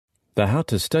The How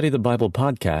to Study the Bible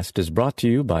podcast is brought to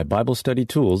you by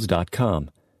BibleStudyTools.com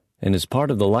and is part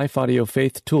of the Life Audio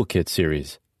Faith Toolkit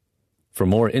series. For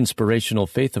more inspirational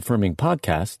faith-affirming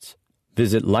podcasts,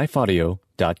 visit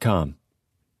lifeaudio.com.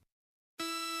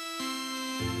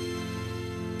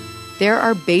 There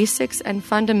are basics and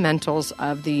fundamentals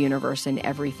of the universe in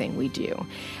everything we do.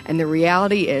 And the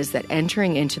reality is that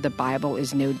entering into the Bible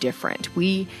is no different.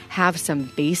 We have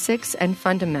some basics and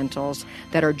fundamentals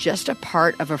that are just a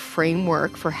part of a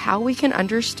framework for how we can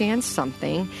understand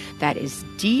something that is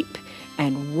deep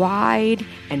and wide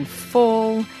and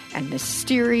full and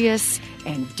mysterious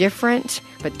and different.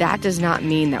 But that does not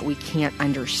mean that we can't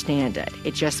understand it.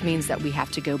 It just means that we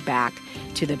have to go back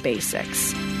to the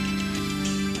basics.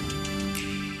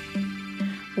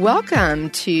 Welcome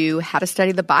to How to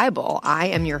Study the Bible. I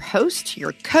am your host,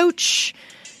 your coach,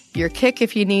 your kick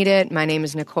if you need it. My name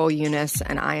is Nicole Eunice,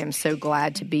 and I am so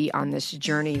glad to be on this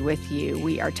journey with you.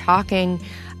 We are talking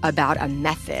about a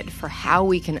method for how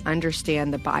we can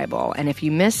understand the Bible. And if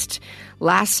you missed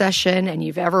last session and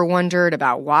you've ever wondered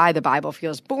about why the Bible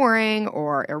feels boring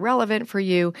or irrelevant for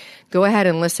you, go ahead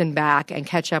and listen back and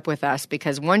catch up with us,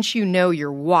 because once you know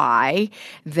your why,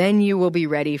 then you will be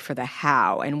ready for the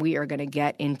how, and we are going to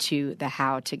get into the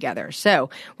how together. So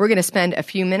we're going to spend a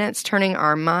few minutes turning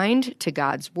our mind to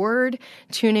God's Word,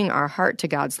 tuning our heart to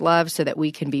God's love so that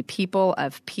we can be people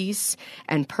of peace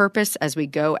and purpose as we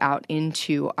go out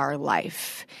into our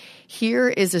life. Here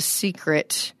is a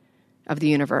secret of the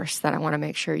universe that I want to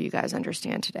make sure you guys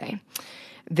understand today.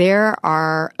 There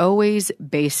are always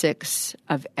basics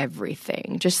of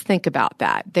everything. Just think about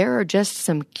that. There are just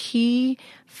some key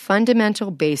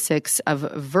fundamental basics of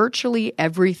virtually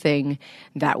everything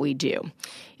that we do.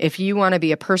 If you want to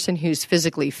be a person who's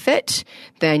physically fit,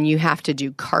 then you have to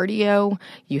do cardio,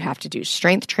 you have to do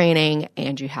strength training,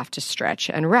 and you have to stretch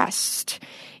and rest.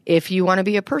 If you want to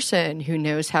be a person who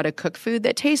knows how to cook food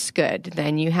that tastes good,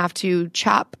 then you have to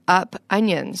chop up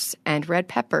onions and red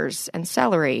peppers and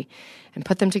celery and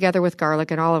put them together with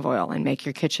garlic and olive oil and make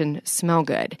your kitchen smell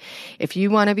good. If you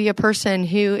want to be a person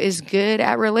who is good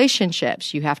at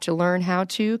relationships, you have to learn how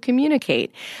to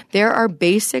communicate. There are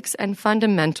basics and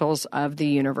fundamentals of the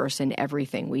universe in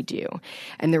everything we do.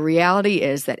 And the reality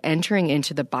is that entering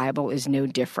into the Bible is no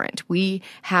different. We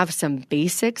have some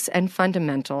basics and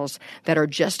fundamentals that are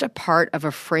just a part of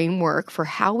a framework for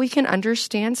how we can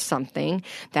understand something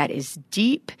that is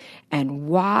deep and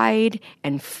wide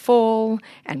and full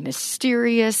and mysterious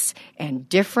and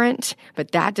different,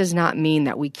 but that does not mean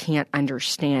that we can't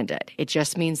understand it. It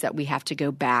just means that we have to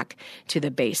go back to the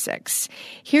basics.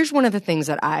 Here's one of the things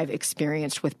that I've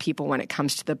experienced with people when it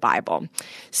comes to the Bible.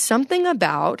 Something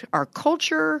about our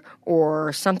culture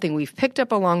or something we've picked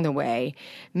up along the way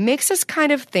makes us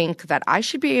kind of think that I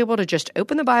should be able to just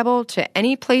open the Bible to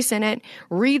any place in it,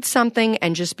 read something,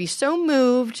 and just be so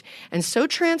moved and so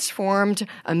transformed,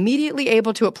 immediately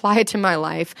able to apply it to my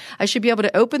life. I should be able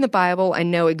to open the Bible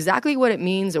and know exactly what it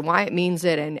means and why it means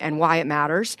it and why it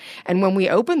matters. And when we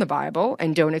open the Bible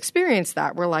and don't experience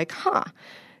that, we're like,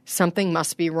 something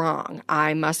must be wrong.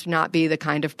 I must not be the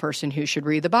kind of person who should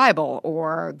read the Bible,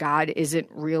 or God isn't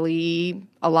really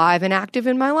alive and active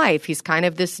in my life. He's kind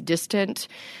of this distant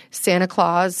Santa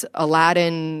Claus,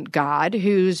 Aladdin God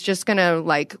who's just going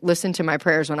to listen to my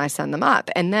prayers when I send them up.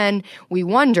 And then we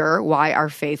wonder why our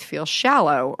faith feels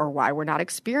shallow, or why we're not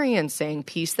experiencing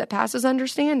peace that passes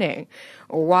understanding,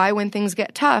 or why when things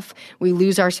get tough, we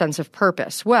lose our sense of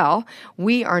purpose. Well,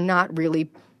 we are not really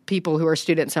people who are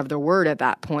students of the Word at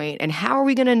that point. And how are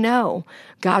we going to know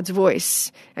God's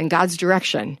voice and God's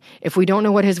direction if we don't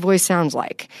know what His voice sounds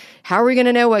like? How are we going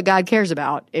to know what God cares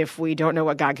about if we don't know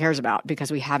what God cares about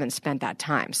because we haven't spent that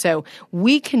time? So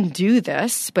we can do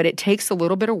this, but it takes a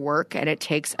little bit of work and it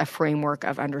takes a framework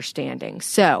of understanding.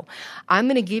 So I'm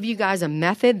going to give you guys a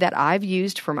method that I've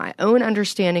used for my own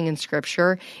understanding in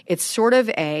Scripture. It's sort of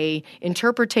a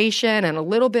interpretation and a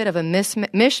little bit of a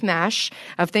mishmash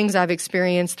of things I've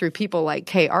experienced through people like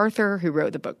Kay Arthur, who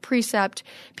wrote the book Precept,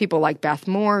 people like Beth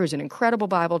Moore, who's an incredible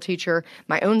Bible teacher,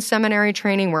 my own seminary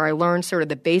training where I learned sort of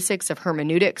the basics of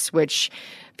hermeneutics, which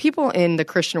people in the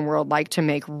Christian world like to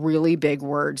make really big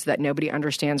words that nobody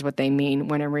understands what they mean,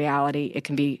 when in reality it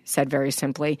can be said very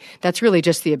simply. That's really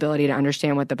just the ability to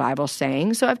understand what the Bible's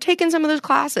saying. So I've taken some of those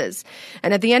classes.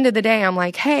 And at the end of the day, I'm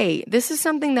like, hey, this is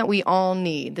something that we all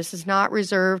need. This is not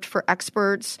reserved for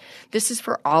experts. This is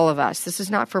for all of us. This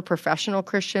is not for professional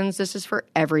Christians. This is for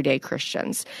everyday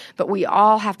Christians. But we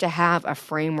all have to have a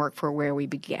framework for where we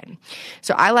begin.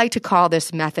 So I like to call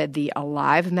this method the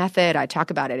ALIVE method. I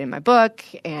talk about it in my book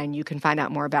and you can find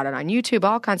out more about it on YouTube,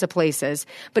 all kinds of places.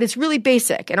 But it's really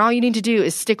basic, and all you need to do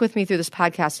is stick with me through this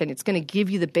podcast, and it's going to give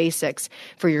you the basics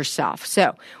for yourself.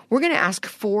 So we're going to ask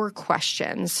 4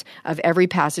 questions of every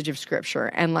passage of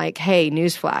Scripture. And like, hey,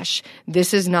 newsflash,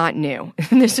 this is not new.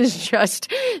 This is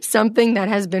just something that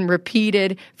has been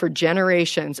repeated for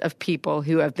generations of people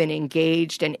who have been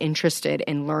engaged and interested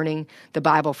in learning the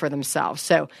Bible for themselves.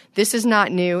 So this is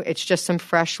not new. It's just some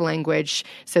fresh language.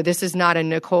 So this is not a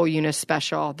Nicole Eunice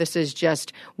special. This is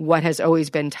just what has always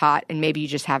been taught, and maybe you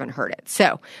just haven't heard it.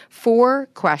 So 4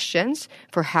 questions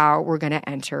for how we're going to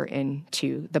enter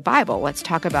into the Bible. Let's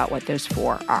talk about what those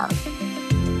 4 are.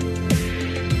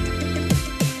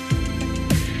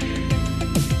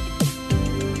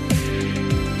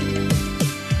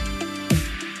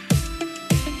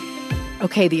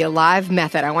 Okay, the Alive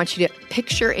method. I want you to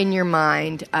picture in your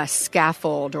mind a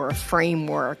scaffold or a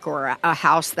framework or a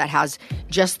house that has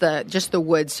just the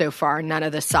wood so far, none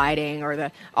of the siding or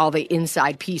all the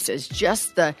inside pieces,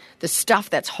 just the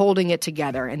stuff that's holding it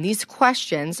together. And these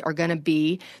questions are going to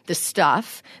be the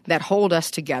stuff that hold us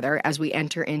together as we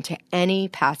enter into any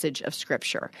passage of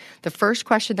Scripture. The first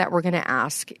question that we're going to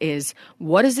ask is,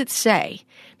 what does it say?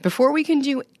 Before we can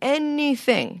do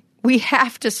anything, we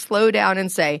have to slow down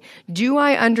and say, do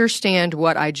I understand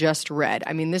what I just read?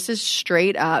 I mean, this is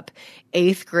straight up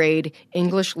 8th grade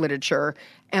English literature.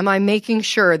 Am I making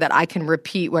sure that I can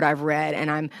repeat what I've read,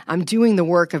 and I'm doing the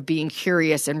work of being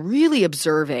curious and really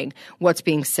observing what's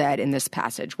being said in this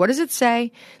passage? What does it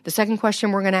say? The second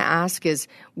question we're going to ask is,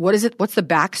 what's the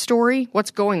backstory?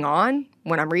 What's going on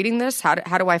when I'm reading this? How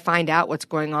do I find out what's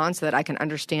going on so that I can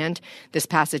understand this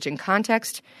passage in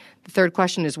context? The third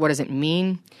question is, what does it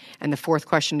mean? And the fourth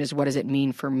question is, what does it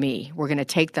mean for me? We're going to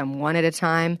take them one at a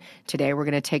time. Today, we're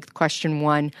going to take question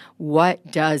 1. What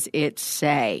does it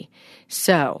say?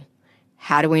 So,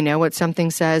 how do we know what something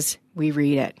says? We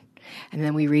read it. And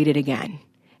then we read it again.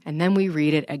 And then we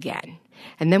read it again.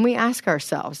 And then we ask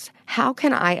ourselves, how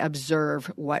can I observe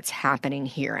what's happening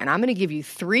here? And I'm going to give you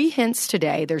 3 hints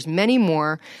today. There's many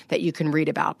more that you can read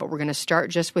about, but we're going to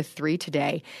start just with 3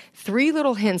 today. 3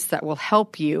 little hints that will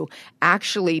help you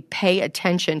actually pay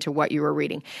attention to what you are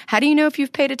reading. How do you know if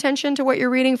you've paid attention to what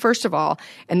you're reading? First of all,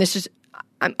 and this is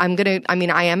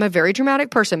I am a very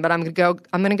dramatic person, but I'm going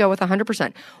to go with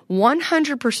 100%.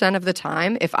 100% of the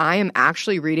time, if I am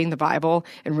actually reading the Bible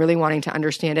and really wanting to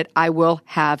understand it, I will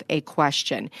have a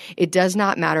question. It does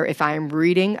not matter if I am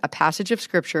reading a passage of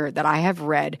Scripture that I have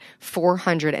read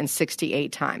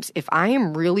 468 times. If I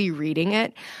am really reading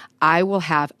it, I will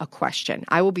have a question.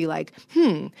 I will be like,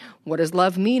 what does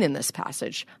love mean in this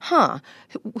passage?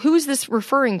 Who is this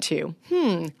referring to?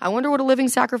 I wonder what a living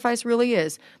sacrifice really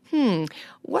is.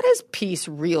 What is peace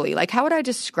really? Like, how would I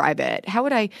describe it? How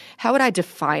would I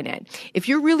define it? If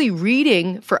you're really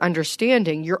reading for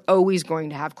understanding, you're always going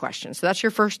to have questions. So that's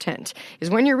your first hint, is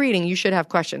when you're reading, you should have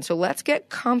questions. So let's get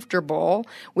comfortable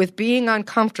with being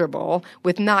uncomfortable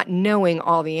with not knowing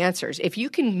all the answers. If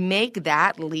you can make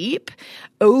that leap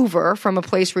over from a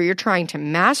place where you're trying to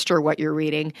master what you're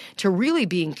reading to really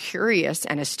being curious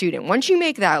and a student, once you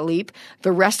make that leap,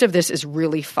 the rest of this is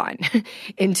really fun.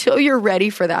 Until you're ready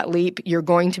for that leap, you're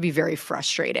going to be very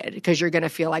frustrated because you're going to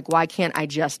feel like, why can't I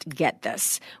just get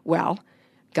this? Well,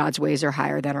 God's ways are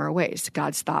higher than our ways.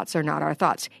 God's thoughts are not our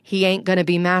thoughts. He ain't going to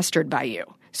be mastered by you.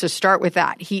 So start with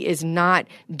that. He is not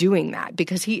doing that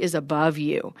because he is above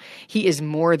you. He is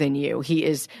more than you. He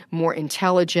is more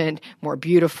intelligent, more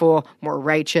beautiful, more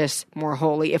righteous, more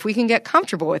holy. If we can get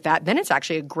comfortable with that, then it's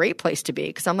actually a great place to be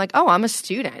because I'm like, I'm a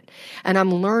student and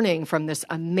I'm learning from this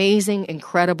amazing,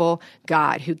 incredible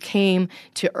God who came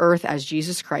to earth as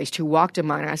Jesus Christ, who walked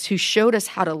among us, who showed us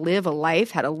how to live a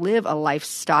life, how to live a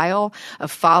lifestyle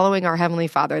of following our Heavenly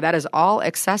Father. That is all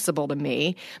accessible to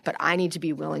me, but I need to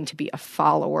be willing to be a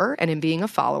follower. And in being a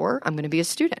follower, I'm going to be a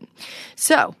student.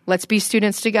 So let's be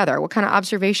students together. What kind of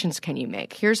observations can you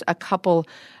make? Here's a couple.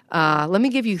 Let me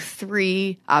give you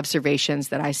 3 observations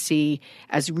that I see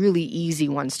as really easy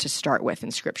ones to start with in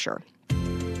Scripture.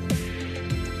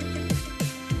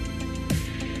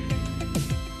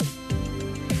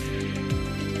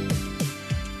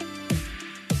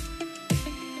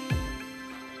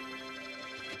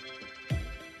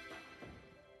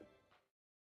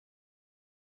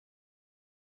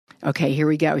 Okay, here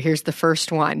we go. Here's the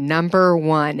first one. Number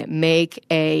 1, make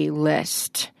a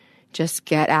list. Just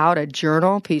get out a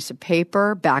journal, piece of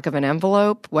paper, back of an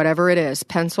envelope, whatever it is,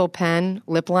 pencil, pen,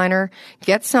 lip liner,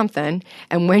 get something.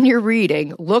 And when you're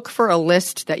reading, look for a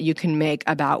list that you can make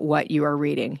about what you are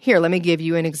reading. Here, let me give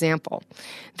you an example.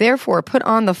 Therefore, put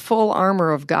on the full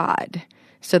armor of God,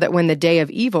 so that when the day of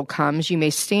evil comes, you may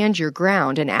stand your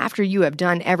ground, and after you have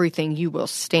done everything, you will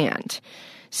stand.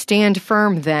 Stand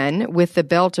firm then, with the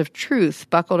belt of truth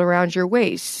buckled around your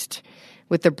waist,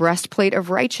 with the breastplate of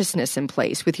righteousness in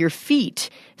place, with your feet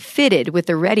fitted with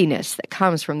the readiness that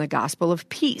comes from the gospel of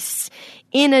peace.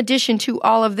 In addition to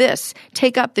all of this,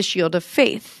 take up the shield of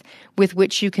faith, with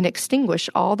which you can extinguish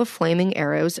all the flaming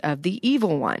arrows of the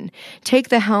evil one. Take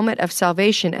the helmet of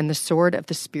salvation and the sword of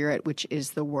the Spirit, which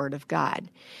is the word of God.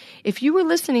 If you were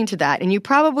listening to that, and you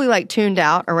probably tuned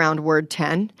out around word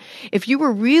 10, if you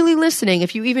were really listening,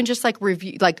 if you even just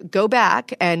review, go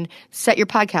back and set your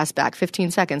podcast back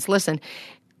 15 seconds, listen,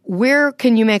 where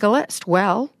can you make a list?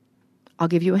 Well, I'll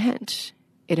give you a hint.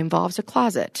 It involves a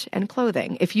closet and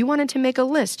clothing. If you wanted to make a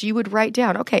list, you would write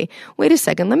down, okay, wait a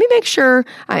second, let me make sure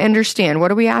I understand.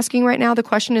 What are we asking right now? The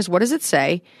question is, what does it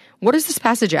say? What does this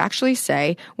passage actually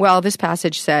say? Well, this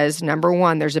passage says, number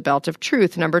 1, there's a belt of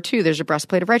truth. Number 2, there's a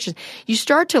breastplate of righteousness. You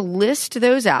start to list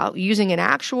those out using an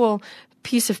actual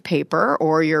piece of paper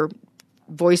or your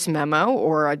voice memo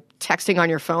or a texting on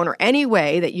your phone or any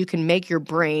way that you can make your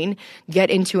brain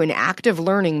get into an active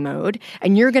learning mode,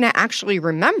 and you're going to actually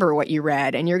remember what you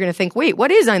read, and you're going to think, wait, what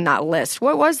is on that list?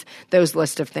 What was those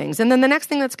list of things? And then the next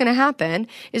thing that's going to happen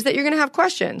is that you're going to have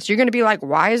questions. You're going to be like,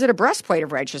 why is it a breastplate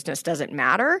of righteousness? Does it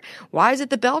matter? Why is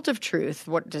it the belt of truth?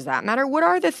 What does that matter? What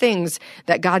are the things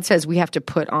that God says we have to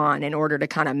put on in order to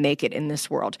kind of make it in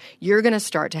this world? You're going to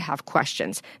start to have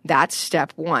questions. That's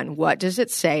step 1. What does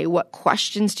it say? What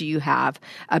questions do you have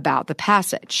about the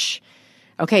passage?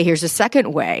 Okay, here's a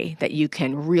second way that you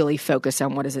can really focus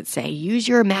on what does it say. Use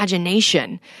your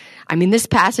imagination. I mean, this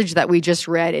passage that we just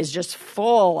read is just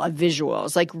full of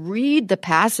visuals. Read the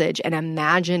passage and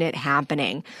imagine it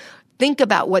happening. Think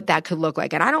about what that could look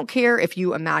like. And I don't care if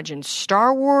you imagine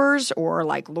Star Wars or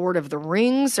Lord of the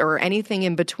Rings or anything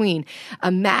in between.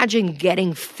 Imagine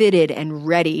getting fitted and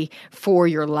ready for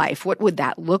your life. What would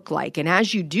that look like? And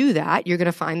as you do that, you're going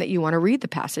to find that you want to read the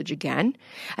passage again.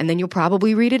 And then you'll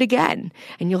probably read it again.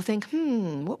 And you'll think,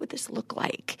 what would this look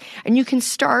like? And you can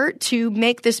start to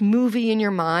make this movie in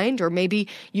your mind, or maybe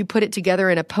you put it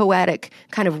together in a poetic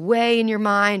kind of way in your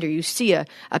mind, or you see a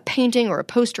painting or a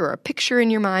poster or a picture in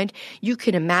your mind. You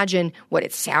can imagine what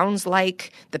it sounds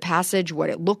like, the passage, what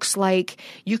it looks like.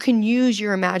 You can use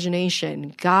your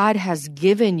imagination. God has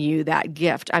given you that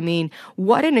gift. I mean,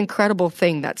 what an incredible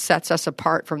thing that sets us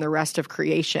apart from the rest of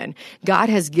creation. God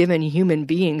has given human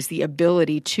beings the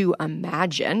ability to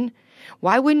imagine.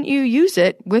 Why wouldn't you use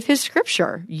it with his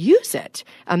scripture? Use it.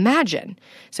 Imagine.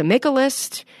 So make a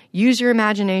list, use your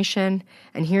imagination,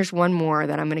 and here's one more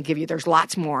that I'm going to give you. There's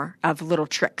lots more of little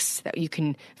tricks that you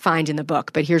can find in the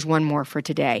book, but here's one more for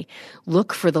today.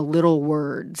 Look for the little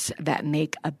words that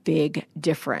make a big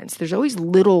difference. There's always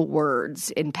little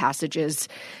words in passages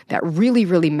that really,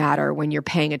 really matter when you're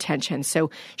paying attention.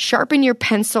 So sharpen your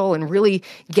pencil and really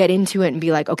get into it and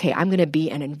be like, okay, I'm going to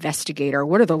be an investigator.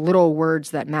 What are the little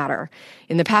words that matter?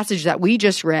 In the passage that we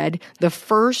just read, the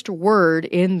first word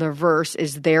in the verse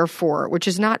is therefore, which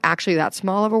is not actually that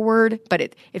small of a word, but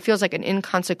it feels like an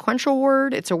inconsequential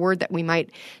word. It's a word that we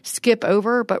might skip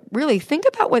over, but really think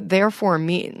about what therefore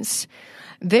means.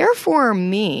 Therefore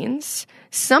means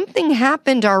something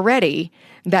happened already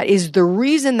that is the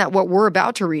reason that what we're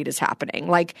about to read is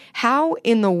happening. How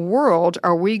in the world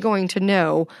are we going to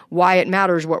know why it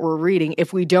matters what we're reading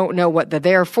if we don't know what the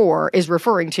therefore is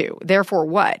referring to? Therefore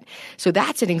what? So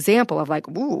that's an example of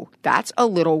ooh, that's a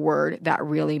little word that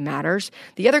really matters.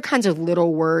 The other kinds of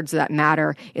little words that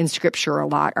matter in scripture a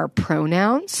lot are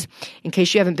pronouns. In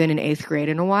case you haven't been in 8th grade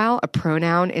in a while, a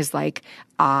pronoun is like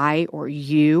I or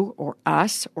you or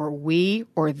us or we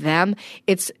or them.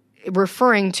 It's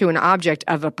referring to an object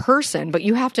of a person, but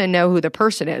you have to know who the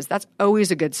person is. That's always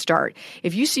a good start.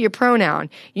 If you see a pronoun,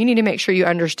 you need to make sure you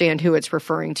understand who it's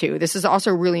referring to. This is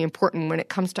also really important when it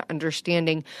comes to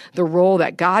understanding the role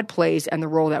that God plays and the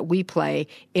role that we play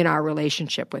in our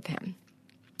relationship with him.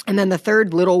 And then the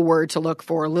third little word to look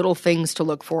for, little things to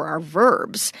look for, are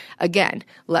verbs. Again,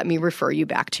 let me refer you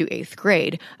back to 8th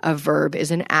grade. A verb is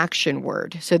an action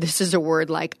word. So this is a word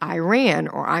like I ran,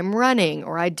 or I'm running,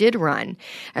 or I did run.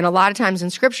 And a lot of times in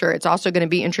scripture, it's also going to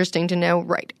be interesting to know,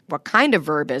 right, what kind of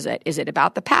verb is it? Is it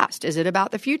about the past? Is it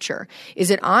about the future? Is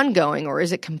it ongoing, or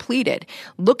is it completed?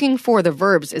 Looking for the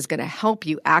verbs is going to help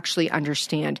you actually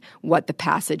understand what the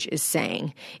passage is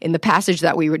saying. In the passage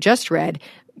that we just read,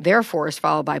 therefore is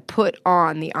followed by put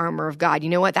on the armor of God. You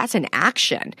know what? That's an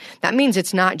action. That means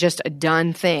it's not just a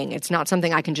done thing. It's not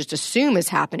something I can just assume is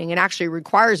happening. It actually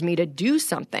requires me to do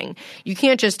something. You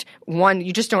can't just,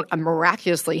 you just don't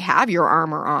miraculously have your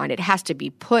armor on. It has to be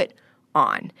put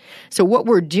on. So what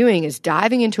we're doing is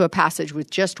diving into a passage with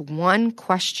just one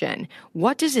question.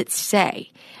 What does it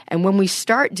say? And when we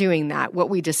start doing that, what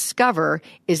we discover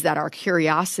is that our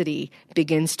curiosity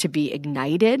begins to be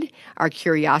ignited, our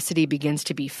curiosity begins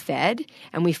to be fed,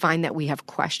 and we find that we have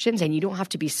questions, and you don't have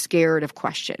to be scared of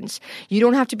questions. You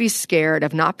don't have to be scared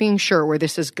of not being sure where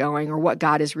this is going or what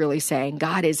God is really saying.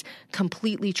 God is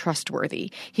completely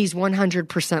trustworthy. He's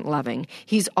 100% loving.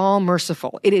 He's all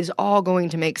merciful. It is all going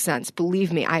to make sense.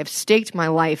 Believe me, I have staked my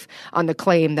life on the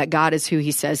claim that God is who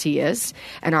he says he is,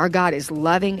 and our God is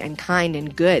loving and kind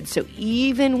and good. So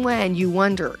even when you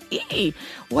wonder, hey,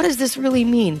 what does this really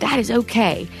mean? That is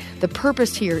okay. The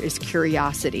purpose here is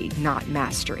curiosity, not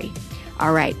mastery.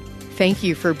 All right. Thank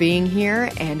you for being here,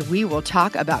 and we will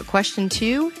talk about question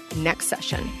 2 next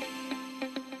session.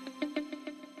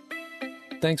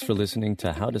 Thanks for listening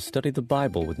to How to Study the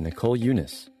Bible with Nicole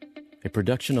Unice, a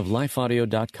production of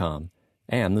lifeaudio.com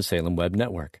and the Salem Web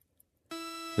Network.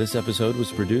 This episode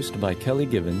was produced by Kelly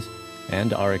Givens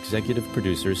and our executive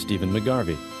producer, Stephen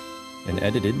McGarvey, and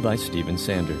edited by Stephen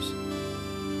Sanders.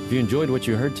 If you enjoyed what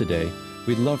you heard today,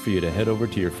 we'd love for you to head over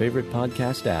to your favorite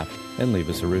podcast app and leave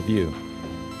us a review.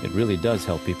 It really does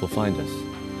help people find us.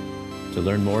 To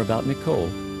learn more about Nicole,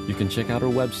 you can check out her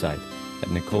website at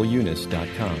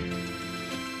NicoleUnice.com.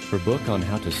 Her book on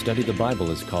how to study the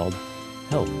Bible is called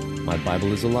Help, My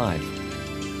Bible is Alive.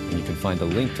 And you can find a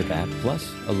link to that, plus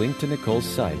a link to Nicole's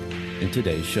site in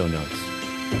today's show notes.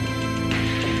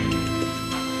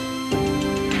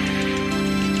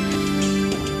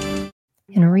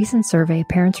 In a recent survey,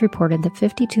 parents reported that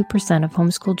 52% of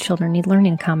homeschooled children need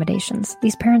learning accommodations.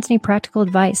 These parents need practical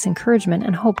advice, encouragement,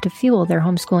 and hope to fuel their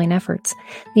homeschooling efforts.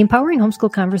 The Empowering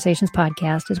Homeschool Conversations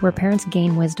podcast is where parents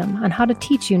gain wisdom on how to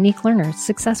teach unique learners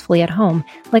successfully at home,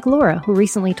 like Laura, who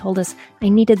recently told us, I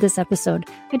needed this episode.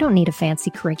 I don't need a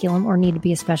fancy curriculum or need to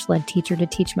be a special ed teacher to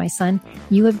teach my son.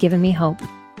 You have given me hope.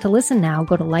 To listen now,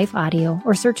 go to Life Audio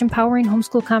or search Empowering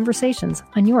Homeschool Conversations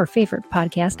on your favorite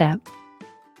podcast app.